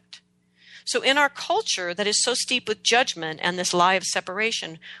deal with it. So in our culture that is so steeped with judgment and this lie of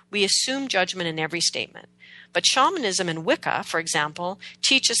separation, we assume judgment in every statement. But shamanism and Wicca, for example,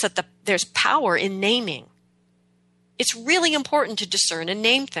 teach us that there's power in naming. It's really important to discern and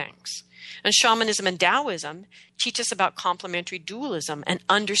name things. And shamanism and Taoism teach us about complementary dualism and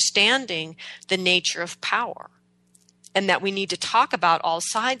understanding the nature of power, and that we need to talk about all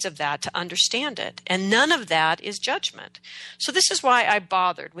sides of that to understand it. And none of that is judgment. So this is why I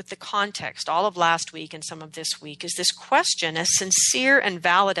bothered with the context all of last week and some of this week, is this question, as sincere and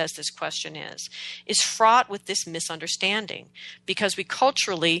valid as this question is fraught with this misunderstanding, because we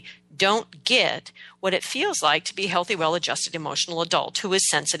culturally don't get what it feels like to be a healthy, well-adjusted emotional adult who is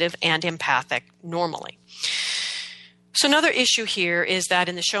sensitive and empathic normally. So another issue here is that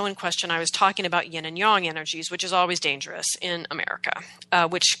in the show in question, I was talking about yin and yang energies, which is always dangerous in America,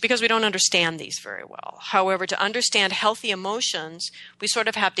 because we don't understand these very well. However, to understand healthy emotions, we sort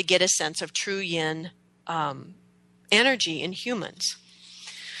of have to get a sense of true yin energy in humans.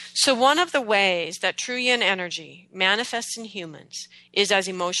 So one of the ways that true yin energy manifests in humans is as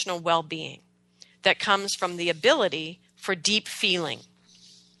emotional well-being that comes from the ability for deep feeling,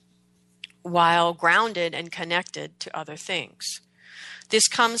 while grounded and connected to other things. This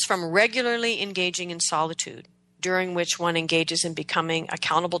comes from regularly engaging in solitude, during which one engages in becoming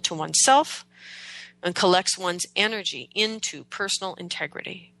accountable to oneself and collects one's energy into personal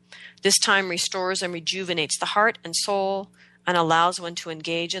integrity. This time restores and rejuvenates the heart and soul and allows one to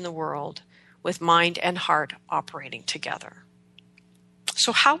engage in the world with mind and heart operating together.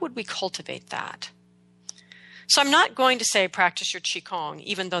 So how would we cultivate that? So I'm not going to say practice your Qigong,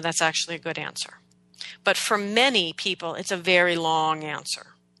 even though that's actually a good answer. But for many people, it's a very long answer,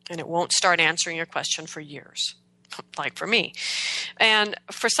 and it won't start answering your question for years, like for me. And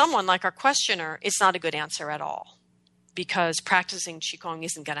for someone like our questioner, it's not a good answer at all, because practicing Qigong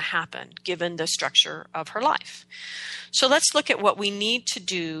isn't going to happen, given the structure of her life. So let's look at what we need to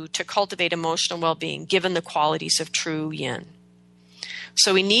do to cultivate emotional well-being, given the qualities of true yin.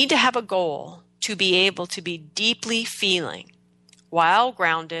 So we need to have a goal to be able to be deeply feeling while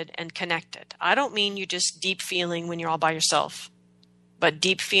grounded and connected. I don't mean you just deep feeling when you're all by yourself, but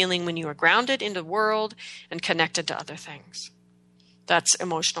deep feeling when you are grounded in the world and connected to other things. That's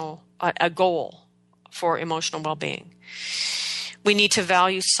a goal for emotional well-being. We need to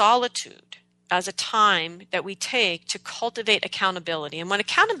value solitude as a time that we take to cultivate accountability. And what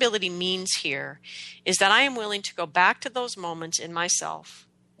accountability means here is that I am willing to go back to those moments in myself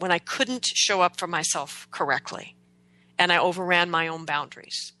when I couldn't show up for myself correctly, and I overran my own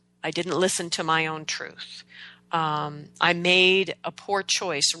boundaries. I didn't listen to my own truth. I made a poor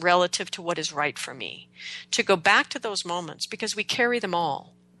choice relative to what is right for me. To go back to those moments, because we carry them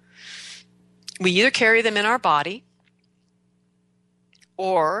all. We either carry them in our body,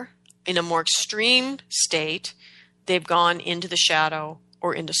 or in a more extreme state, they've gone into the shadow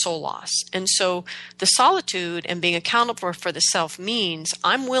or into soul loss. And so the solitude and being accountable for the self means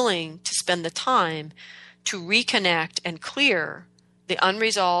I'm willing to spend the time to reconnect and clear the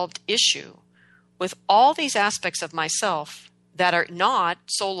unresolved issue with all these aspects of myself that are not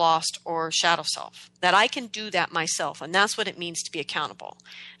soul lost or shadow self, that I can do that myself. And that's what it means to be accountable.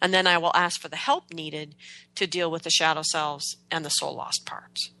 And then I will ask for the help needed to deal with the shadow selves and the soul lost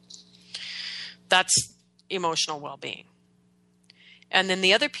parts. That's emotional well-being. And then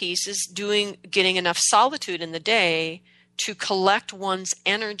the other piece is getting enough solitude in the day to collect one's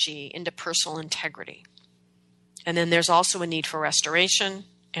energy into personal integrity. And then there's also a need for restoration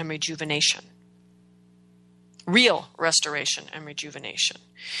and rejuvenation. Real restoration and rejuvenation.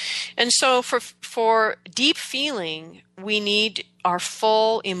 And so for deep feeling, we need our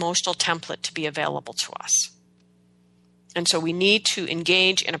full emotional template to be available to us. And so we need to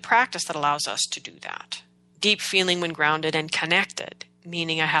engage in a practice that allows us to do that. Deep feeling when grounded and connected,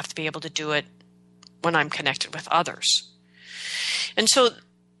 meaning I have to be able to do it when I'm connected with others. And so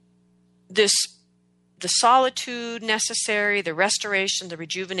the solitude necessary, the restoration, the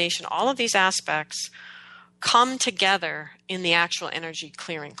rejuvenation, all of these aspects come together in the actual energy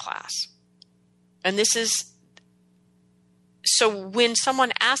clearing class. And this is, so when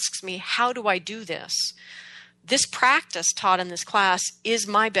someone asks me, how do I do this? This practice taught in this class is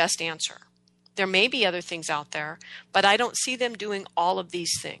my best answer. There may be other things out there, but I don't see them doing all of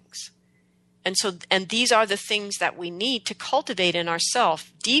these things. And these are the things that we need to cultivate in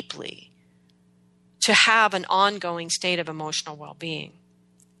ourselves deeply to have an ongoing state of emotional well-being.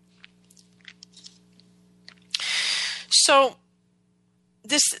 So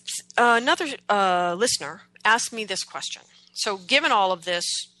this another listener asked me this question. So given all of this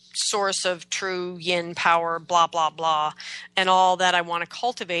source of true yin power, blah, blah, blah, and all that I want to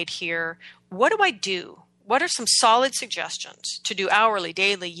cultivate here, what do I do? What are some solid suggestions to do hourly,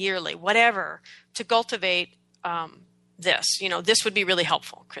 daily, yearly, whatever, to cultivate this? This would be really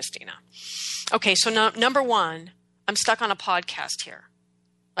helpful, Christina. Okay, so number one, I'm stuck on a podcast here.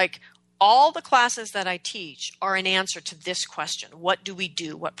 Like, all the classes that I teach are an answer to this question. What do we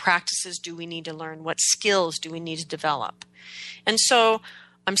do? What practices do we need to learn? What skills do we need to develop? And so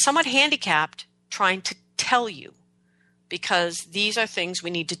I'm somewhat handicapped trying to tell you, because these are things we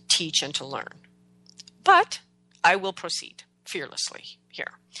need to teach and to learn. But I will proceed fearlessly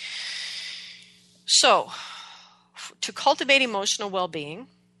here. So to cultivate emotional well-being,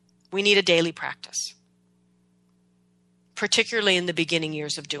 we need a daily practice, particularly in the beginning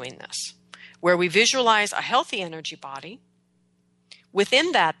years of doing this, where we visualize a healthy energy body.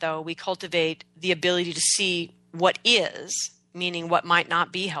 Within that, though, we cultivate the ability to see what is, meaning what might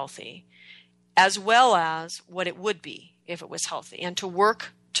not be healthy, as well as what it would be if it was healthy, and to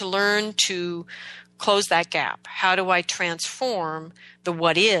work to learn to close that gap. How do I transform the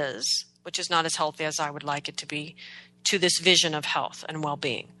what is, which is not as healthy as I would like it to be, to this vision of health and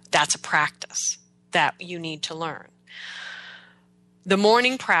well-being? That's a practice that you need to learn. The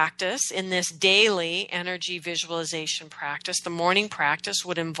morning practice, in this daily energy visualization practice, the morning practice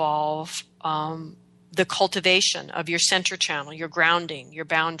would involve the cultivation of your center channel, your grounding, your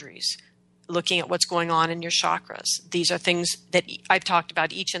boundaries, looking at what's going on in your chakras. These are things that I've talked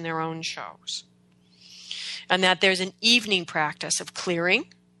about each in their own shows. And that there's an evening practice of clearing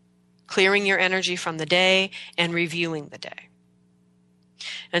your energy from the day and reviewing the day.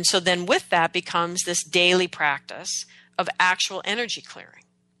 And so then with that becomes this daily practice of actual energy clearing,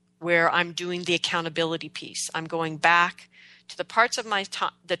 where I'm doing the accountability piece. I'm going back to the parts of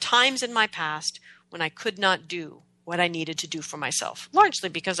the times in my past when I could not do what I needed to do for myself, largely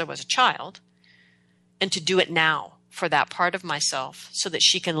because I was a child, and to do it now for that part of myself so that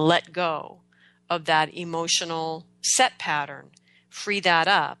she can let go of that emotional set pattern, free that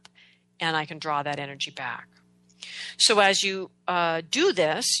up, and I can draw that energy back. So as you do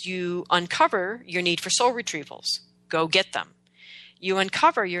this, you uncover your need for soul retrievals. Go get them. You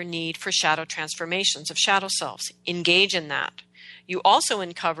uncover your need for shadow transformations of shadow selves. Engage in that. You also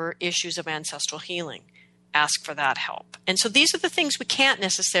uncover issues of ancestral healing. Ask for that help. And so these are the things we can't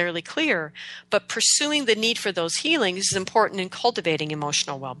necessarily clear, but pursuing the need for those healings is important in cultivating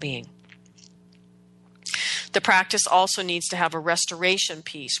emotional well-being. The practice also needs to have a restoration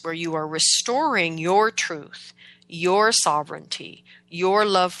piece where you are restoring your truth, your sovereignty, your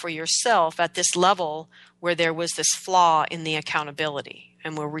love for yourself at this level where there was this flaw in the accountability.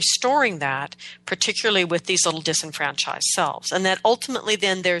 And we're restoring that, particularly with these little disenfranchised selves. And that ultimately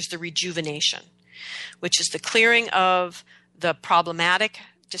then there's the rejuvenation, which is the clearing of the problematic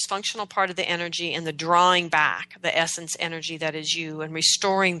dysfunctional part of the energy and the drawing back the essence energy that is you and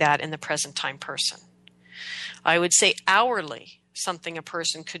restoring that in the present time person. I would say hourly, something a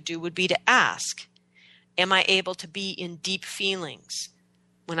person could do would be to ask, am I able to be in deep feelings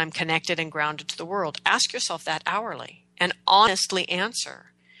when I'm connected and grounded to the world? Ask yourself that hourly and honestly answer.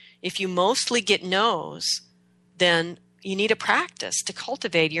 If you mostly get no's, then you need a practice to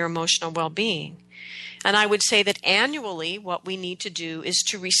cultivate your emotional well-being. And I would say that annually what we need to do is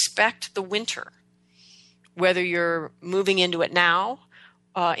to respect the winter, whether you're moving into it now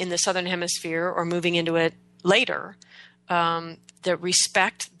in the Southern Hemisphere or moving into it later, that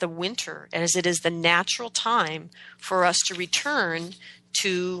respect the winter as it is the natural time for us to return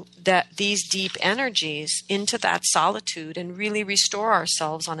to these deep energies into that solitude and really restore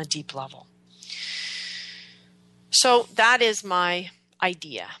ourselves on a deep level. So that is my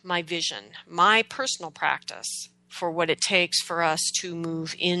idea, my vision, my personal practice for what it takes for us to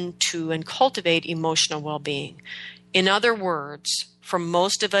move into and cultivate emotional well-being. In other words, for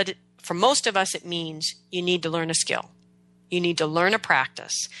most of us, it means you need to learn a skill. You need to learn a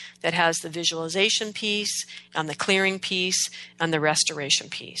practice that has the visualization piece and the clearing piece and the restoration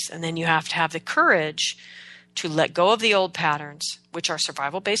piece. And then you have to have the courage to let go of the old patterns, which are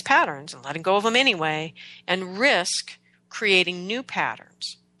survival-based patterns, and letting go of them anyway, and risk creating new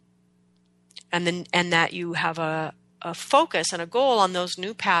patterns. And that you have a focus and a goal on those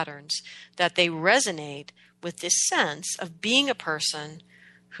new patterns, that they resonate with this sense of being a person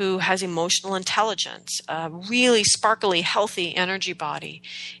who has emotional intelligence, a really sparkly, healthy energy body,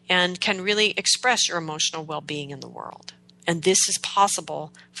 and can really express your emotional well-being in the world. And this is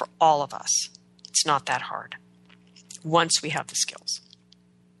possible for all of us. It's not that hard once we have the skills.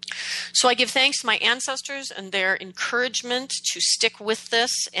 So I give thanks to my ancestors and their encouragement to stick with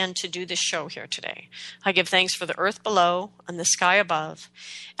this and to do this show here today. I give thanks for the earth below and the sky above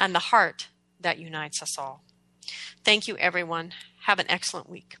and the heart that unites us all. Thank you, everyone. Have an excellent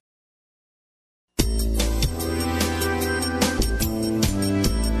week.